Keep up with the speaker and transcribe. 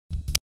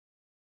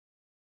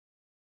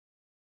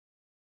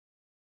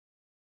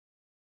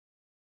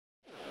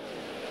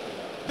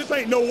This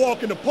ain't no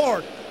walk in the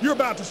park. You're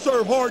about to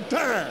serve hard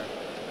time.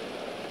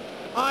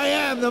 I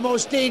am the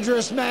most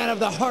dangerous man of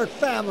the Hart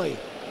family.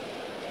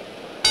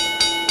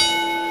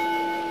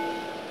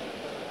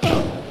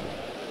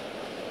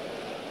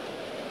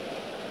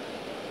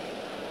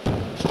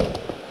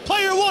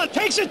 Player 1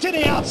 takes it to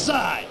the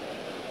outside.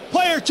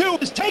 Player 2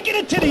 is taking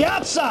it to the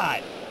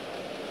outside.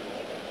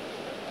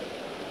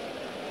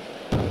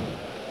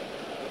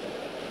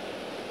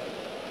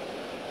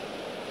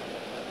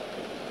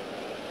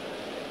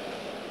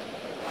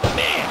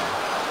 Man!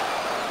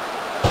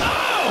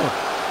 Oh!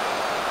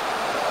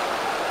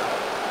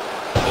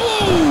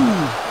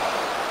 Ooh!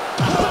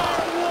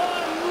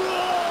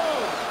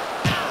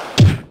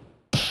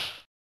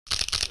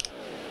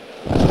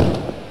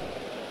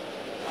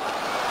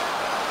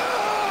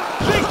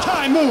 Big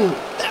time move!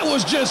 That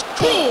was just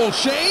cruel,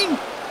 Shane!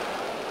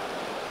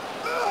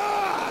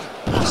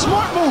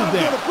 Smart move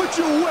there! I'm gonna put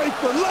you away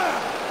for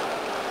life!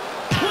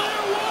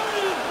 Player 1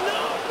 is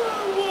number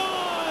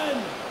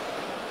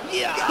 1!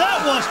 Yeah! That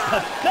was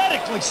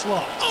pathetically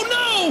slow! Oh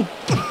no!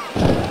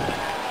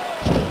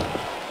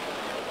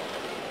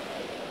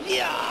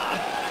 Yeah!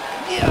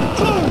 Yeah!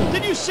 Boom!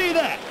 Did you see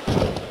that?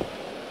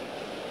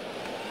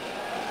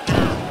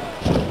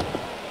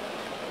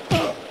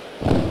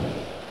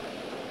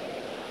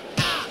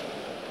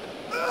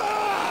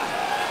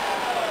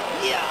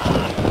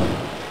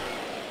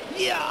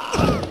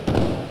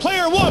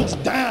 Player 1's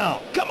down.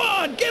 Come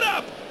on, get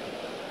up.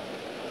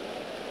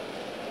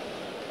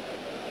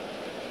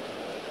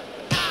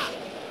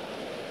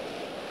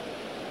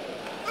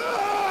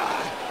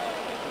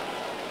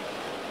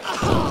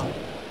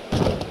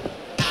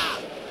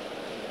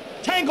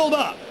 Tangled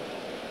up.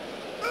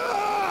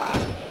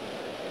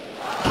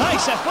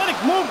 Nice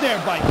athletic move there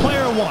by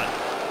player 1.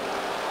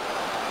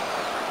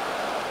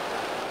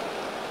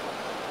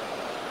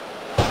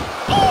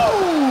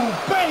 Oh,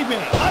 baby!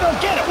 I don't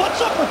get it.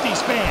 What's up with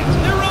these fans?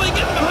 They're really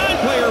getting behind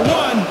player 1.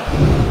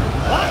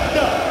 Locked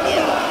up.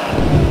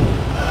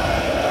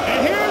 And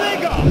here they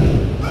go.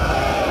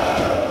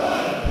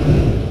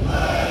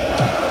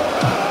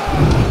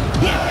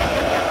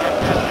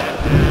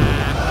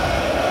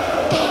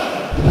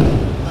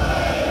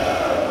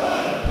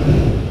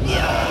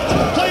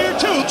 Player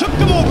 2 took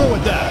them over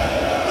with that.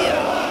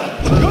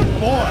 Good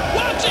form.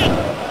 Watch it.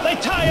 They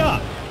tie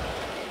up.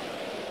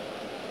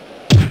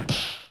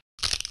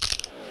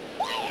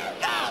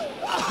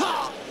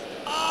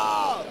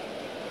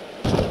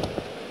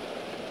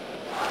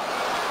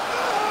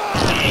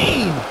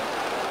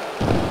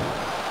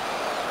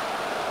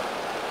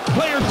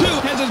 Player 2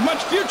 has as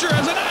much future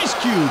as an ice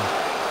cube.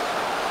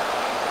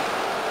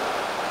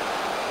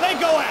 They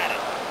go at it.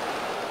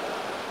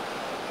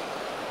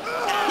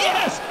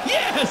 Yes!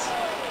 Yes!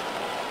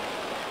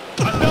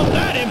 I felt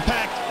that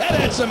impact. That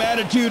had some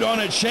attitude on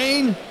it,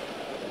 Shane.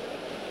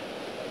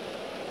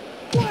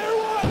 Player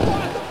 1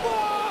 won the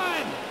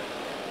fun!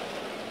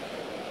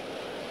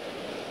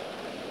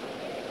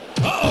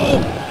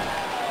 Uh-oh!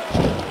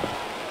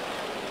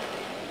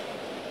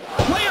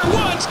 Player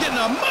 1's getting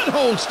a mud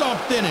hole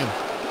stomped in him.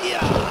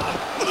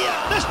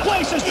 This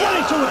place is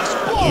ready to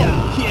explode!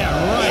 Yeah,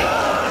 right.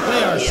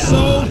 They are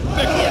so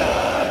fickle.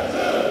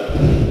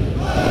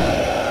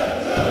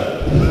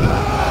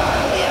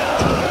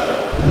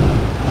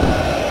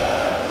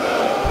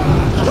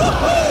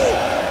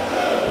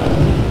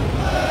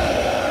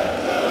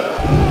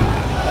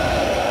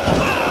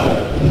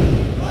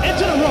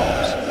 Into the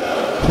ropes.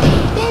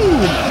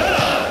 Boom!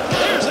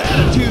 There's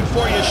attitude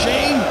for you,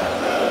 Shane.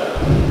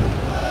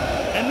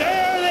 And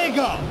there they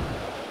go.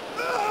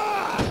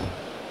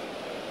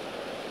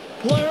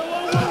 Player 1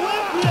 will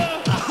whip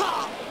ya.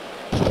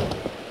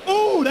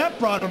 Ooh, that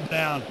brought him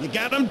down. You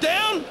got him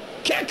down?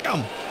 Kick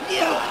him.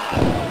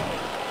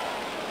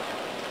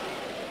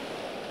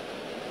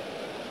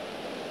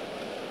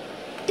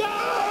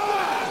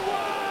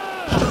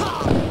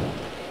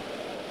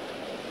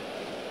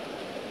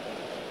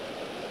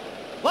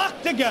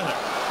 Locked together.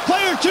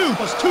 Player 2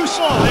 was too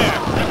slow there.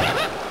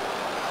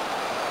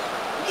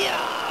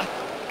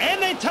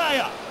 And they tie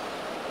up.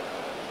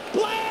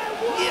 Player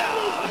 1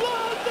 is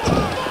blown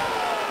down.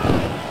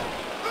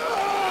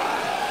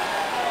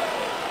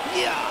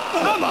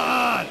 Come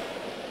on.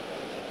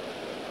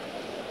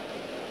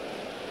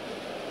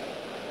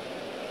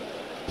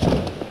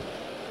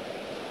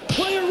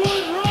 Player 1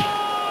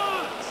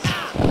 rocks.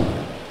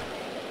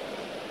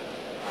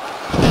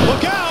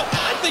 Look out.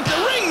 I think the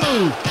ring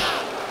moved.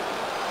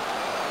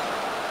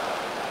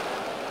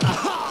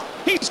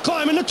 He's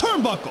climbing the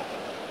turnbuckle.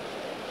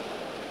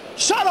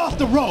 Shot off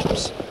the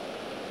ropes.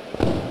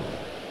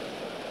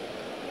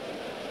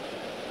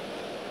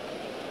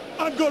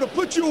 I'm gonna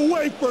put you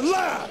away for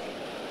life!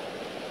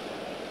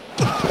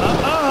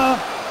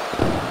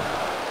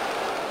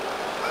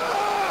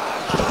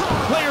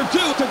 Player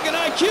 2 took an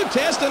IQ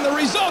test and the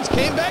results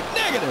came back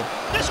negative.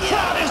 This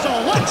crowd is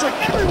electric.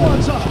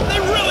 Everyone's up. They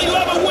really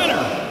love a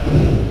winner.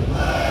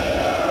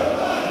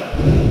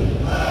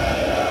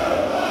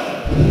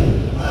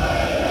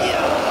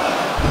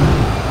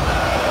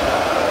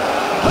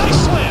 Nice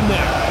slam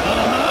there.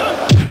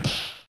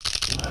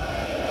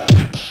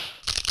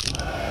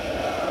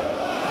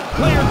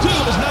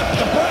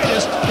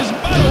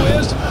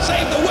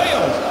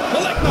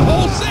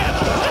 Who's that?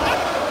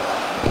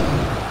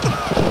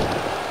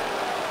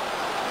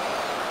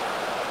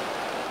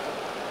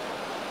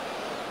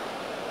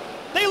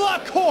 They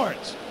lock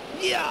horns.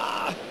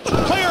 Yeah.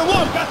 Player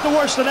one got the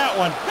worst of that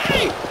one.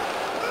 Hey!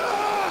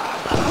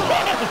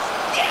 Yes!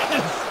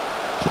 Yes!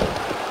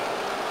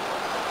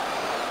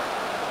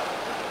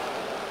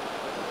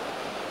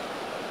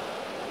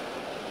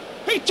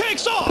 He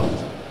takes off!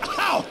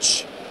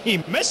 Ouch! He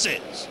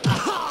misses!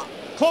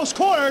 Close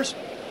quarters!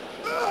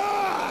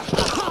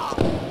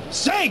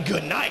 Say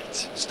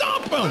goodnight!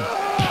 Stomp him!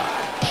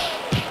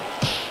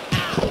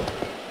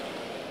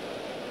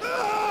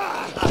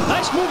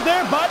 Nice move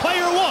there by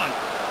player one.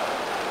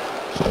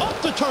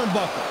 Off the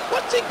turnbuckle.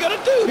 What's he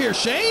gonna do here,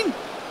 Shane?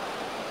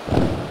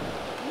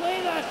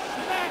 Lay the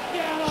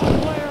smackdown on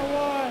player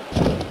one.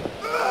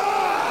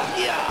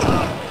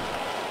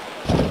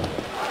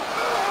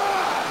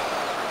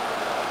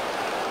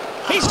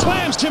 He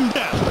slams him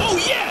down. Oh,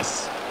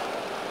 yes!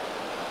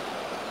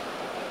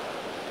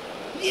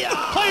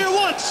 Player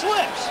one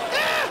slips.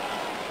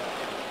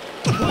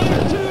 Player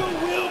two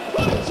will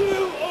put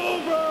you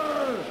over.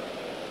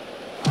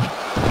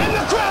 And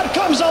the crowd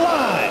comes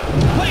alive.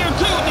 Player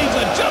two needs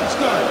a jump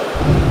start.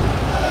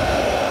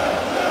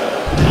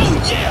 Oh,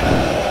 yeah!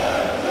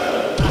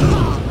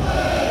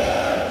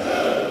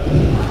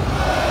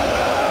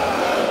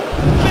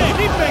 Man,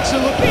 he makes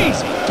it look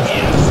easy.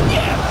 Yes,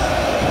 yes!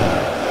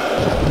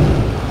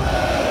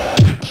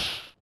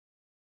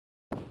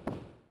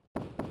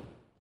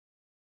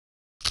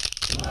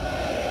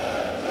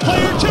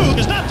 Player two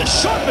is not the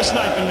sharpest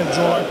knife in the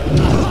drawer.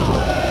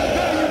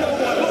 Now you know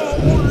what law,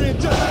 order, and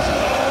justice is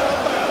all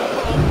about,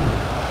 punk.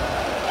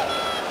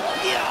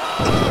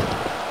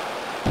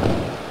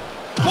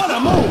 What a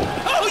move!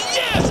 Oh,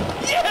 yes!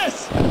 Yes!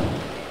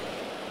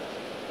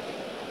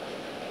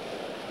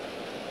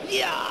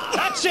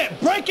 That's it!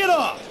 Break it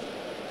off!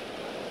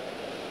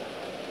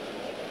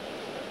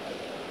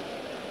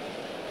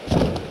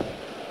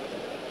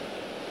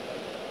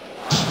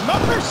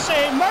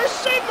 Mercy,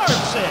 mercy,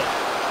 mercy!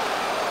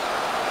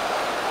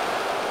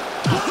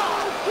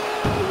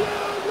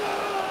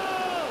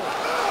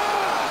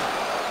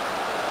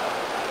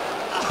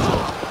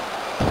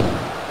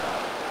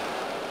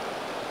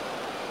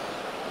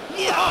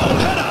 Oh,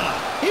 header!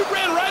 He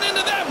ran right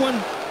into that one!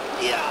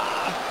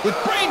 If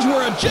brains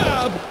were a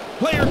job,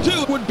 player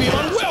two would be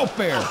on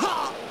welfare.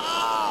 How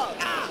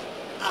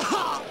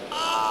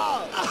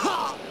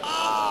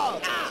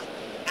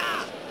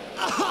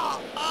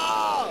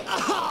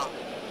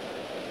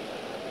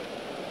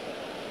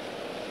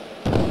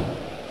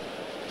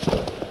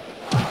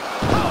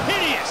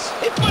hideous!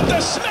 He put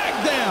the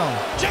smack down!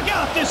 Check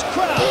out this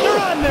crowd! They're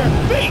on their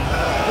feet!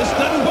 This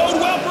doesn't bode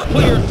well for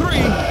player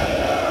three.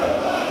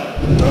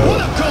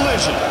 What a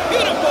collision!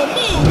 Beautiful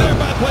move there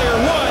by player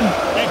one.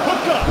 They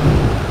hook up.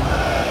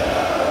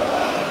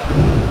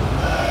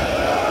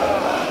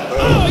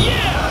 Oh,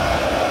 yeah!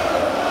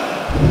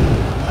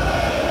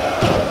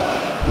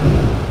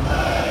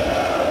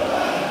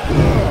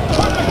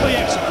 Perfectly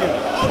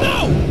executed. Oh, no!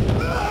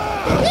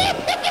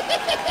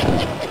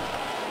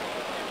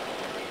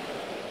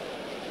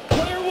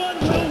 Player one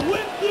will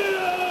whip you.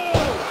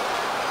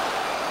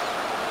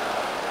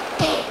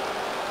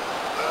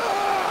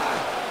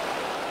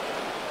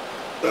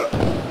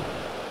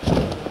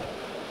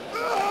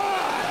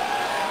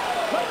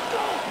 Let's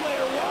go,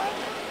 player one.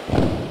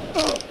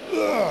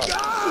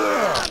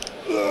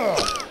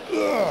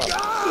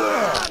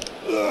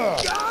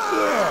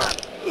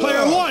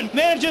 Player one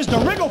manages to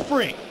wriggle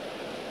free.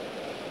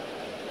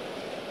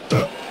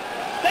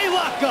 They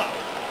lock up.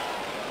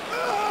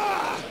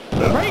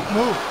 Great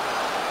move.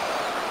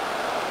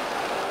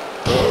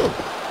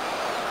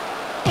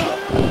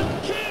 Player one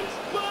can't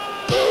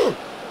spot.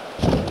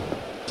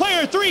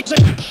 Player three.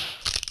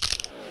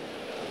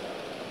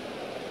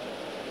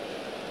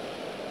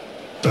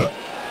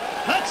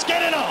 Let's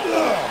get it on.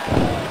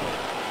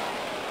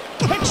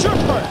 Picture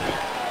perfect.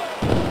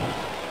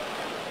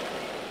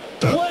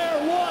 Player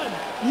one,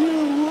 you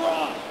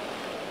rock.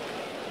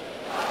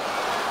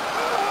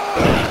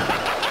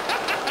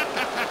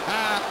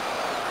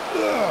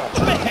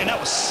 Man, that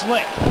was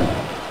slick.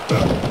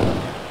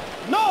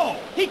 No,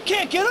 he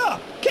can't get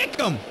up. Kick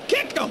him.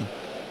 Kick him.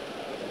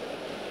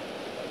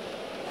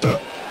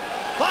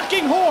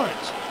 Locking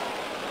horns.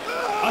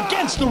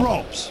 Against the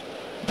ropes.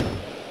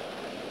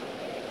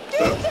 Do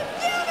some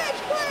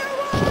damage, player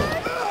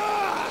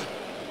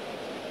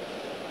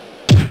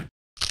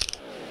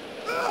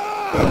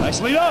one.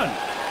 Nicely done.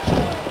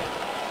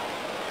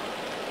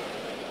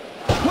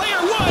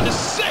 Player one is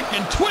sick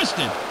and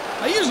twisted.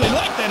 I usually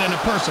like that in a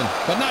person,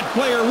 but not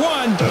player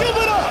one. Give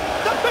it up!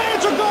 The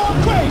fans are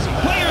going crazy!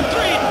 Player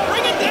three,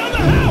 bring it down the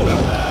house!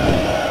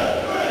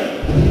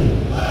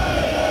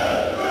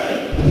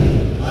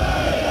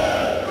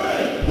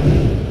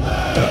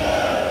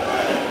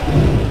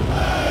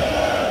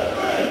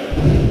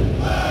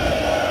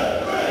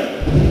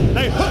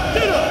 They hooked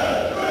it up!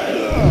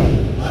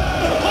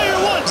 Player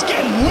one's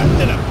getting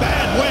whipped in a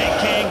bad way,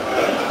 King.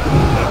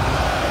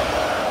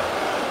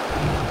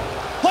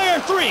 Player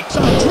three,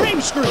 some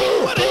dream screw.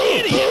 What an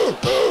idiot!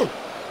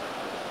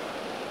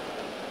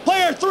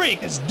 3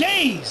 is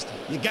dazed.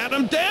 You got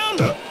him down?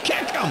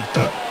 Kick him.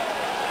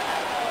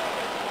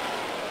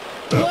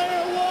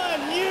 Player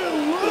 1, you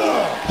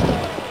rule!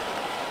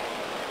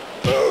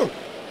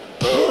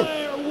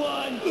 Player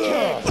 1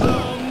 kicks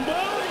some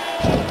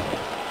booty!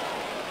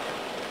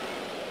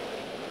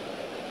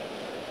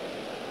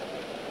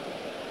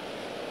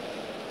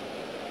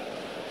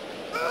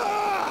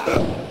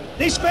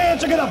 These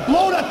fans are gonna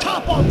blow the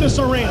top off this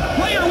arena.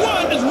 Player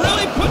 1 is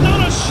really putting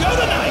on a show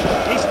tonight.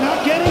 He's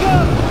not getting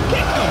up! Kick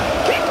him!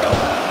 Kick him!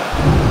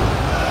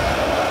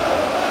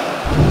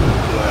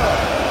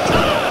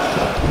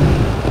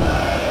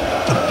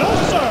 No,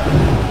 sir!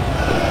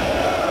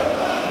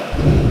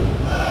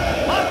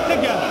 Locked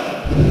together!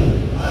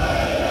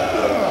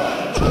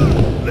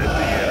 Let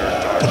the inner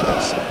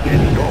darkness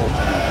engulf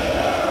you.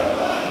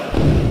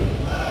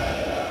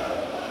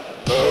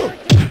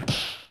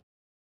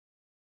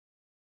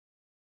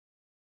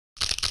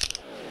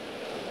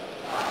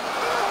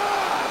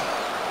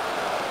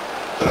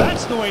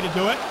 That's the way to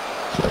do it.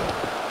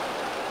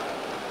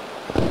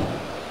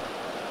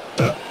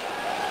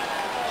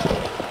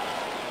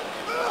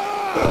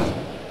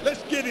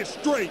 Let's get it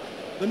straight.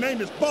 The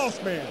name is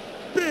Boss Man.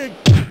 Big.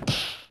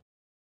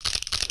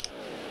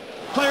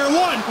 Player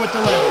 1 with the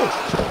leverage.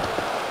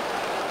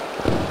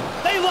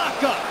 They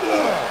lock up.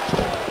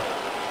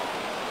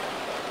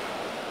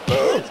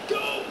 Let's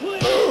go, player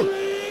 3.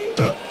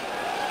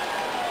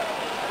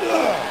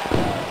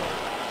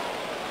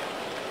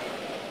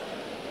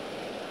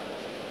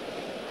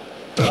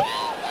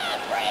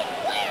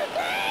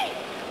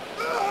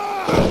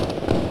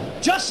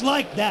 Just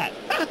like that.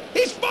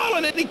 He's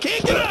falling and he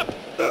can't get up.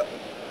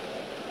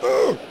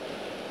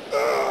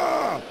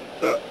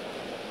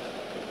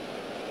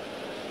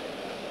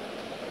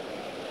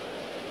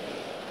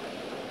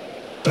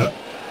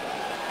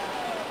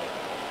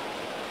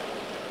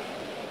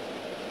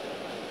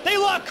 They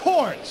lock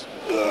horns.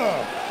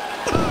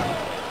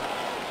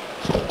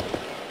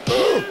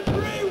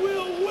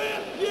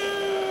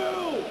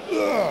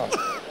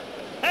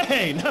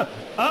 Hey, no,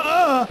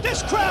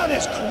 this crowd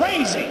is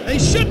crazy. They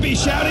should be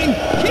shouting,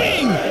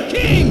 King!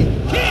 King!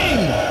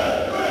 King!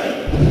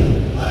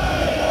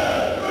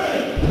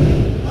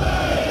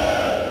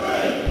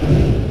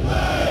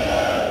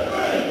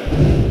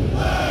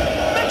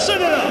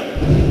 Mixing it up.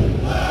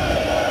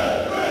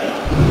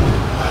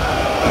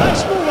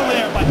 Nice move over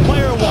there by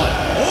player 1.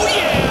 Oh,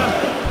 yeah!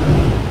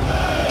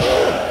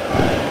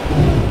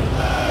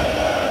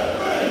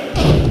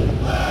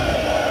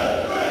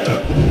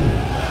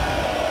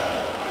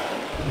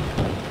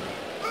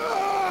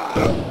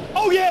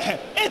 Oh yeah,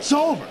 it's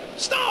over.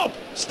 Stop!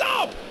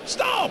 Stop!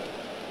 Stop!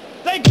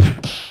 They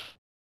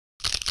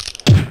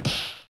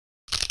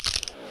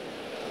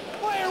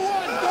player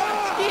 1 got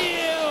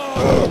skill.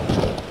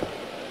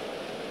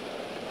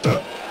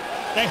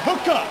 They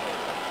hook up.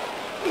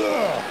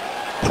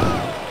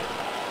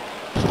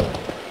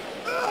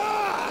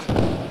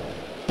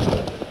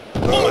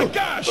 Oh my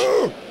gosh!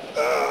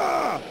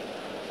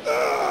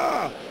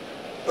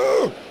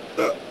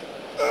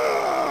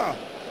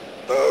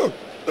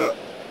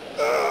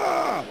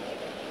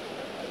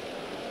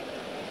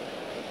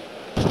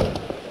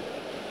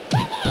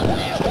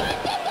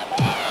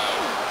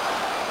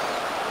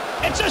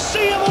 It's a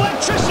sea of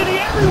electricity.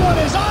 Everyone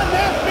is on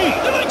their feet.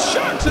 They're like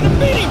sharks in a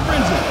feeding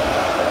frenzy.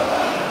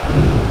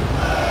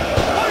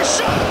 What a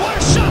shot! What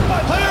a shot by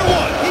player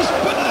 1. He's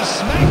putting a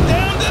smack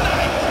down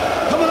tonight.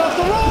 Coming off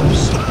the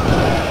ropes.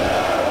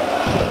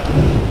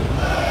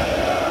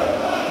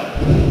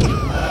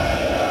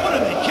 What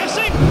are they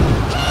kissing?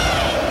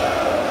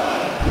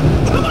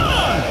 Come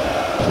on!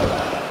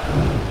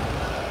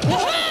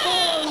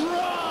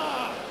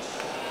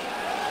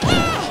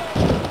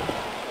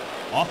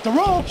 Off the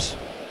ropes.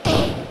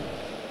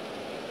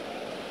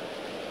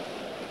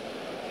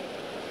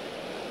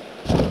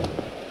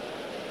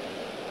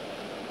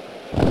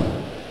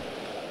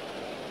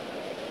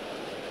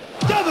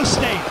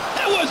 Devastating.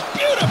 That was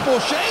beautiful,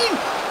 Shane.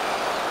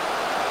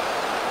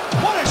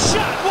 What a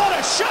shot. What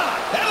a shot.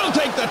 That'll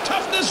take the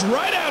toughness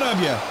right out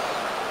of you.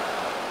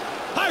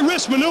 High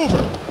risk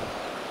maneuver.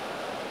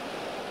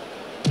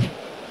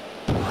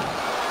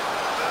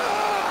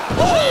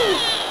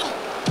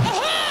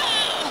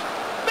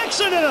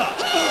 Mixing it up.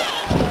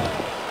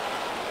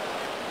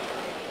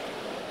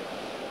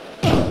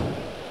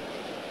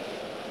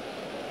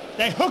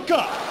 They hook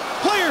up.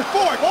 Player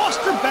 4 lost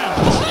her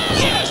balance.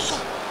 Yes!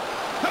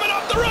 Coming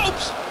off the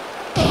ropes.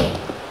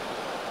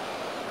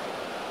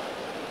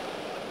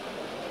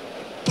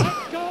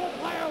 Let's go,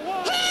 player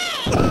 1.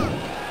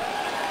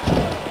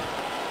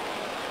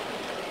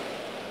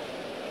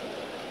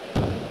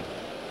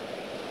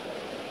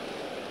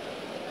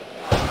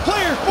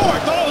 Player 4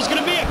 thought it was going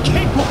to be a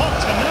cakewalk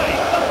tonight.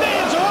 The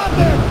fans are on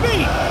their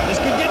feet. This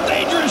could get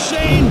dangerous,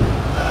 Shane.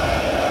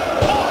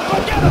 Oh,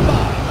 forget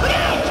about it. Look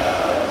out!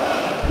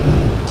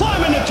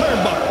 Climbing the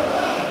turnbuckle.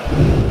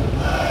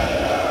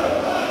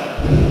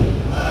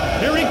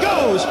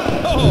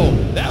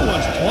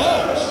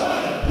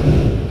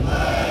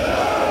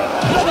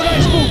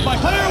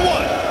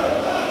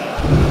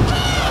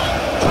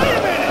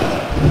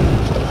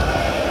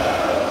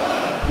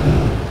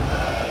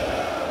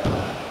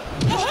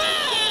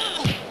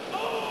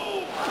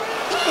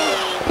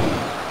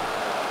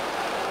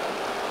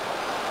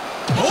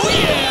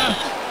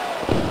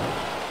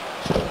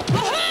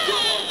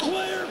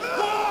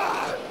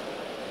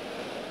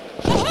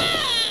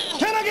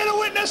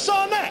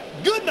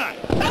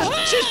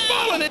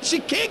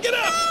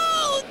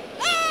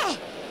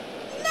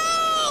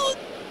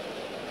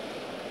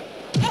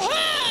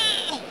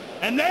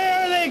 And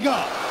there they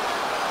go.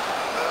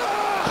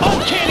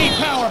 Uncanny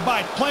power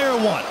by player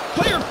 1.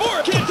 Player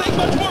 4 can't take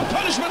much more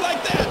punishment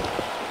like that.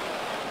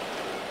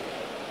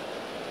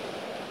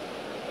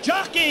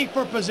 Jockeying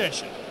for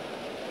position.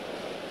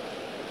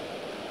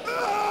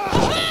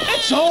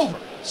 It's over.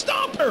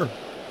 Stomp her.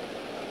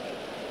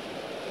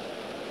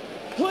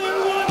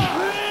 Player 1,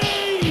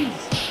 freeze!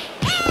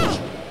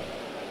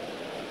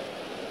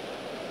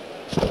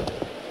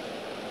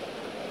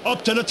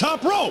 Up to the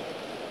top rope.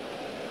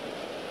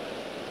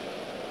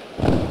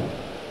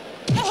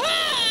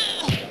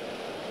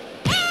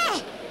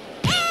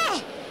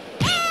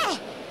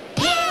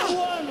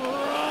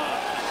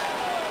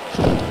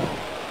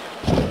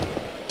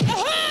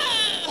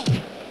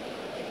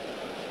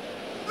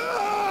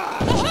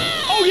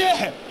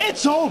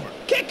 It's over.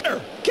 Kick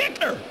her!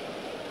 Kick her!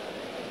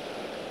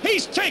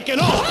 He's taken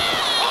off.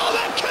 Oh,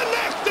 that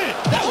connected.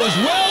 That was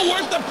well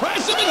worth the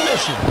price of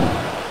admission.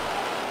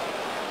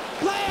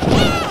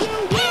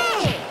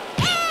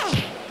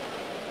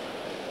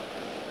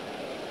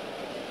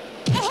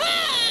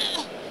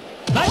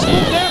 Nice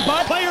move there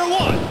by player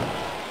 1.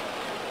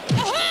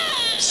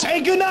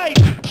 Say goodnight.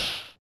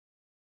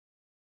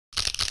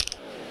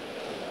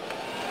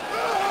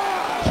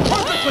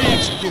 Perfectly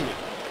executed.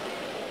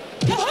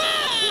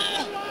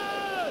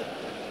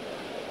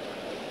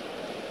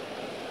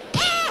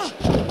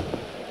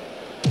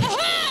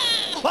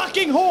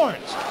 Locking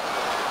horns.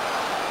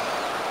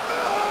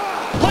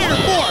 Player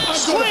 4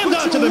 slammed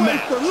onto the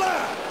mat.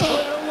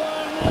 Player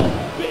 1 will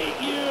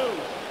beat you.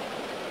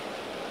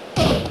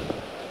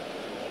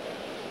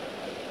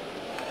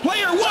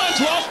 Player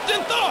 1's lost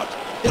in thought.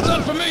 It's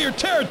unfamiliar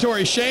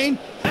territory, Shane.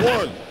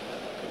 1.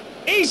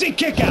 Easy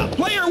kick out.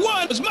 Player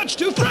 1 is much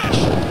too fresh.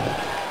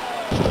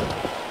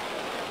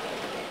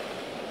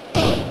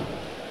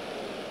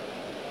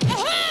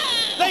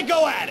 They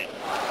go at it.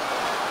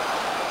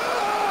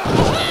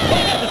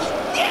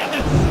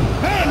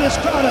 Man, this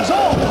crowd is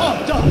all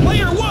pumped up.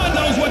 Player 1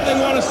 knows what they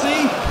want to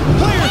see.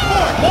 Player 4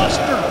 lost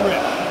her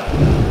grip.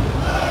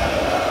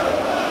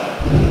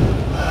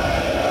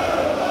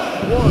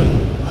 1,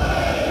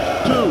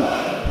 2,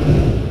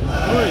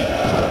 3.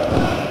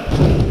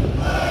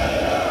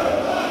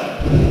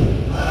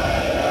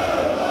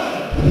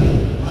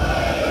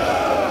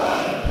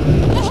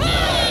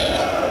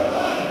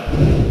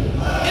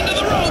 Into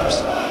the ropes.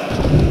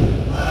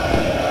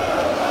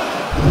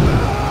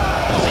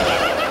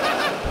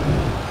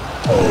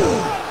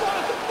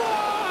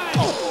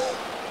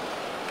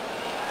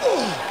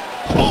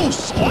 Oh,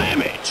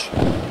 slammage.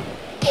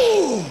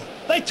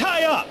 They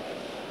tie up.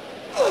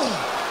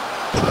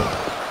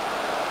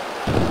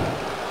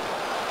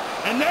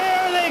 And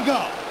there they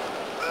go.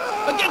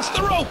 Against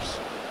the ropes.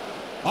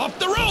 Off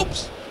the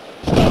ropes.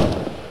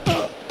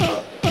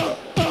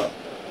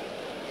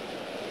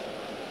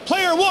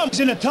 Player 1's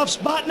in a tough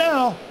spot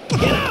now.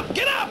 Get up!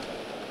 Get up!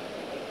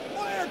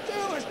 Player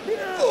 2 is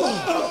pure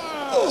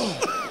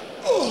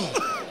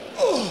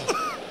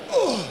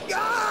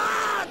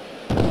God!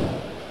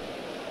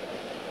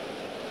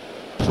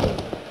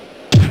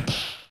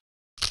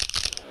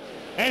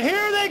 And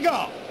here they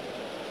go.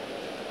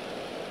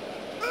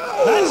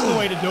 That's the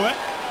way to do it.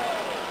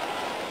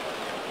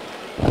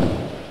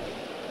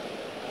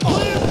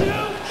 Player 2,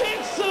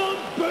 kick some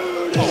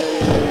booty!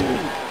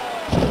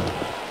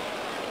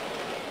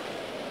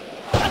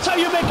 That's how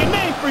you make a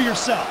name for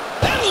yourself.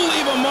 That'll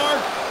leave a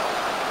mark.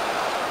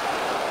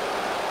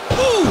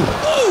 Ooh!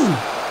 Ooh!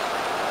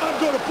 I'm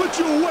gonna put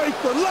you away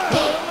for life!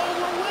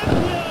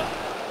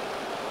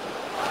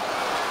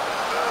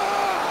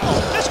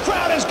 This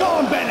crowd has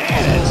gone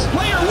bananas.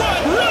 Player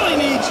 1 really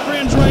needs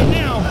friends right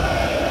now.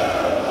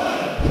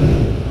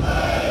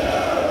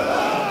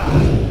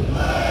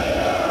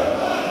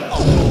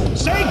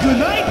 Say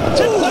goodnight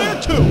to player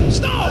 2.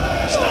 Stop!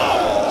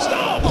 Stop!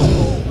 Stop!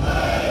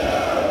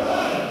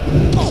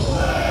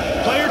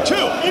 Player 2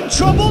 in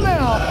trouble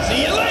now.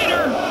 See you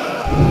later.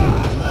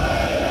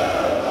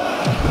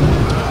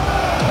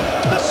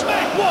 The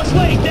smack was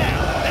laid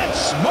down. That's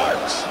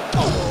smarts.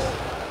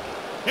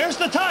 Here's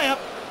the tie-up.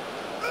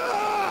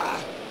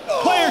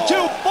 Player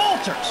 2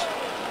 falters.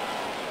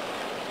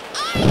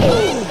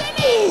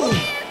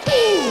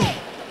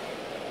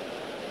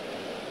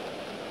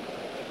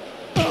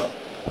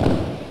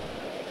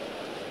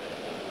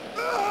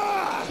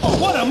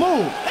 What a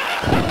move.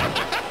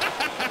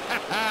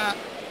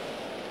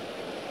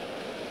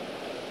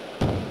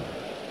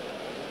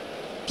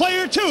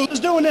 Player 2 is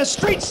doing this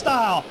street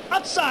style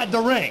outside the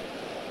ring.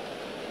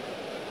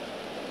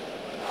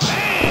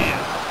 Man!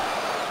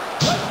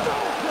 Let's go,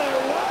 player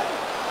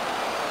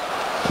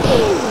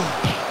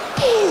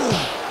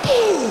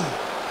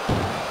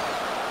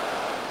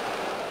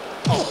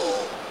 1!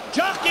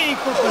 Jockeying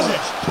for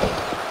position.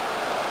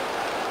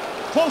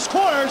 Close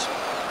quarters.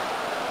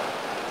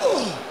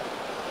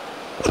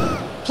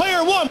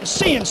 Player 1 is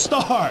seeing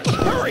stars.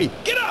 Hurry!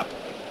 Get up!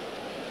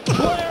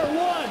 Player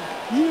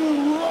 1,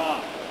 you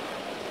rock!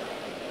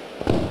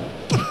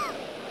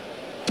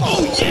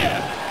 Oh,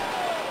 yeah!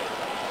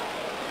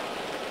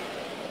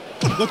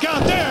 Look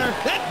out there.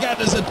 That got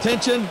his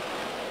attention.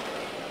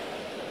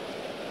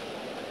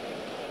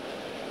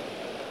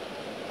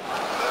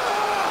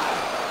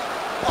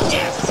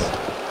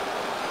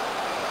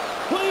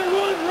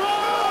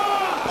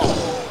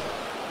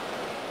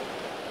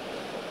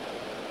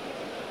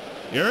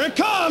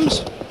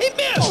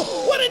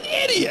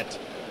 idiot!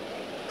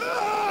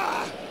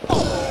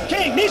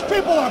 King, these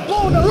people are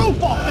blowing the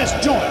roof off this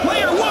joint.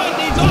 Player 1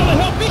 needs all the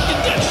help he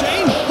can get,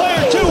 Shane.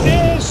 Player 2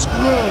 is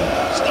screwed.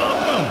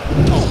 Stomp him.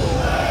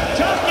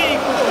 Jockeying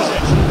for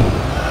position.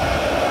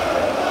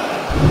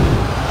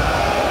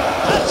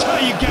 That's how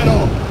you get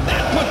over.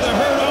 That put the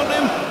hurt on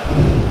him.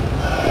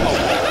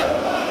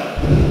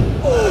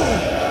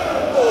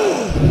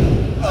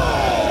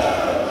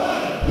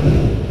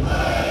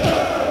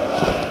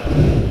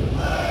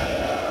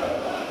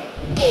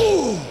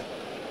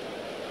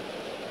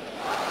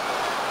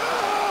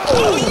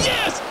 Oh,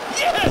 yes!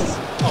 Yes!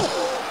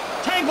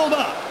 Tangled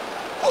up.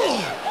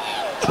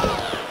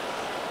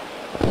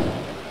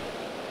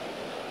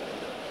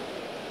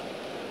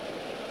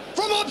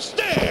 From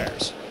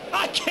upstairs!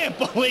 I can't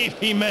believe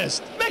he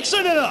missed.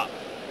 Mixing it up.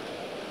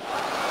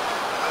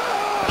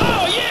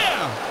 Oh,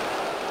 yeah!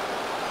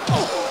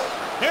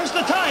 Here's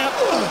the tie-up.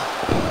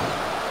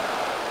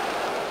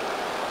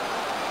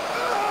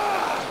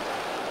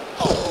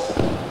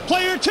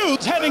 Player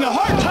 2's having a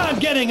hard time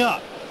getting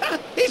up.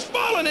 He's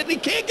falling and he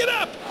can't get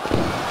up.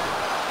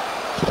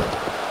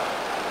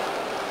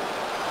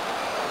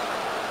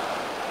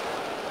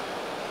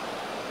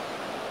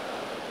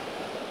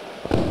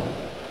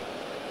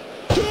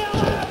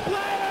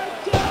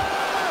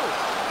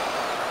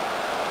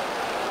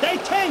 They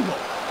tangle.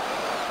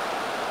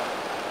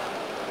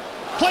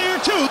 Player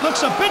 2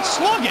 looks a bit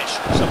sluggish.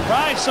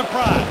 Surprise,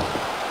 surprise.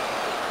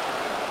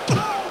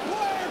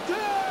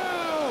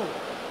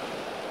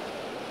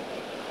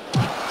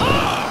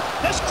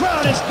 This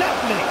crowd is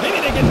deafening. Maybe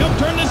they can help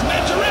turn this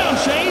match around,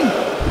 Shane.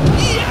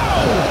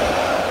 Yow!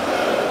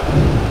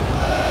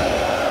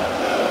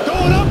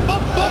 Going up,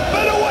 up, up,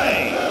 and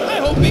away. I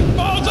hope he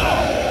falls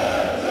off.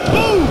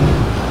 Boom!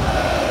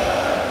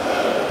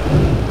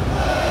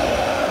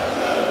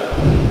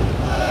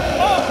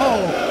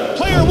 Oh,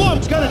 player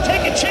 1's gonna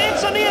take a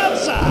chance on the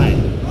outside.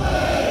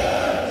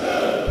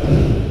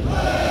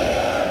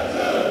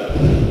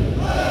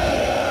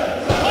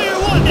 Player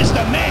 1 is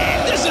the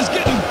man. This is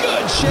getting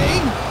good,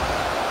 Shane.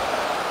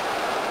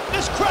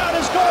 This crowd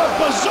is going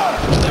berserk.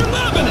 They're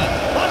loving it.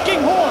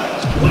 Locking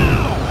horns.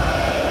 Wow!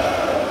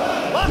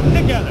 Locked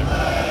together.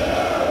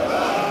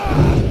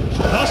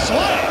 The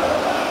slam.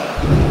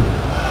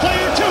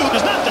 Player 2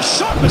 is not the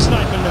sharpest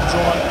knife in the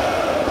drawer.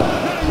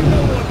 Now you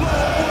know what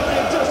law, order,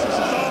 and justice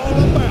is all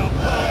about,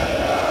 punk.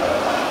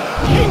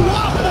 He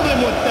waffled him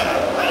with that.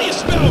 How do you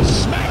spell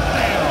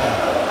smackdown?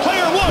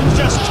 Player 1's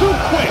just too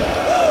quick.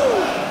 Woo!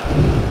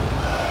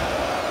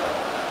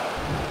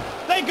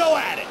 They go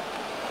at it.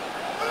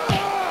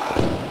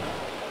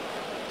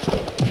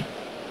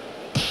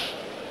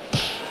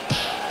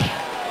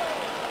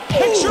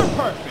 Picture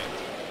perfect.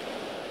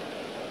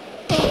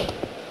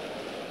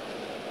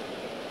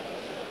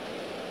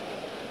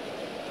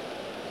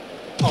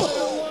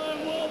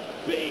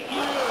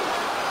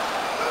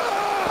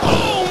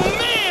 Oh,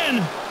 man!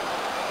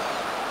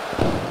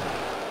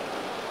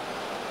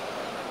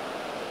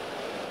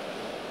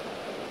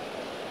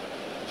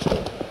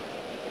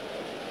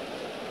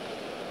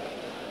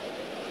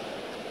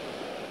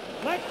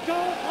 Let go,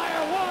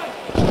 player 1.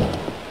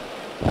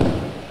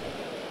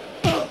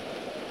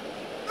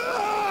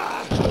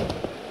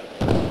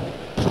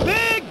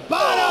 Big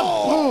bada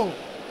boom.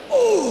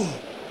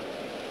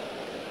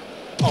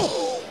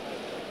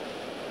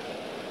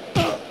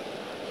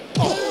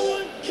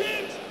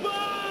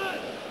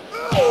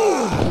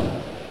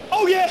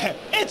 Oh yeah,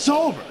 it's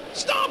over.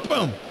 Stomp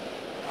him!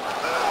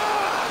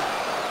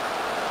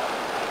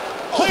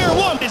 Player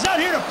 1 is out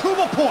here to prove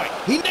a point.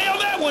 He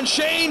nailed that one,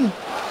 Shane.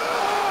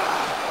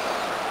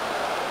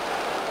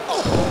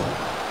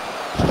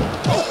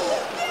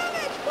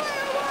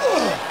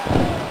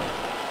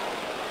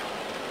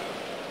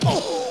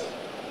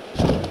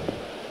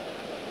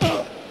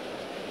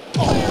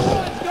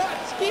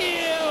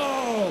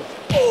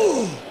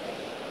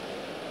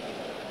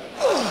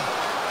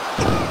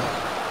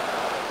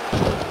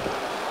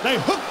 They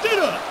hooked it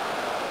up.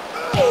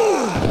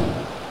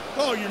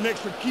 Call your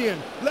next of kin.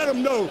 Let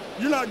them know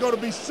you're not going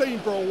to be seen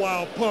for a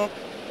while, punk.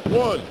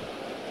 1,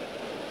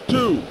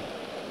 2,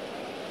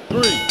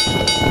 3.